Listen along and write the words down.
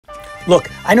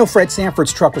Look, I know Fred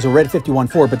Sanford's truck was a red 51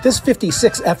 but this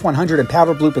 56 F100 in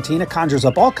powder blue patina conjures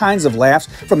up all kinds of laughs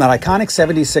from that iconic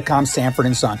 70s sitcom Sanford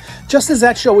and Son. Just as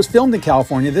that show was filmed in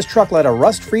California, this truck led a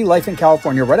rust-free life in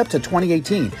California right up to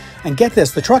 2018. And get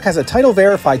this, the truck has a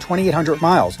title-verified 2,800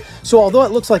 miles. So although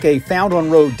it looks like a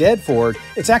found-on-road dead Ford,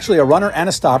 it's actually a runner and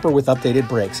a stopper with updated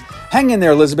brakes. Hang in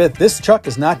there, Elizabeth. This truck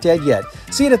is not dead yet.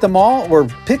 See it at the mall or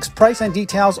pics, price, and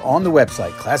details on the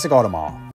website, Classic Auto Mall.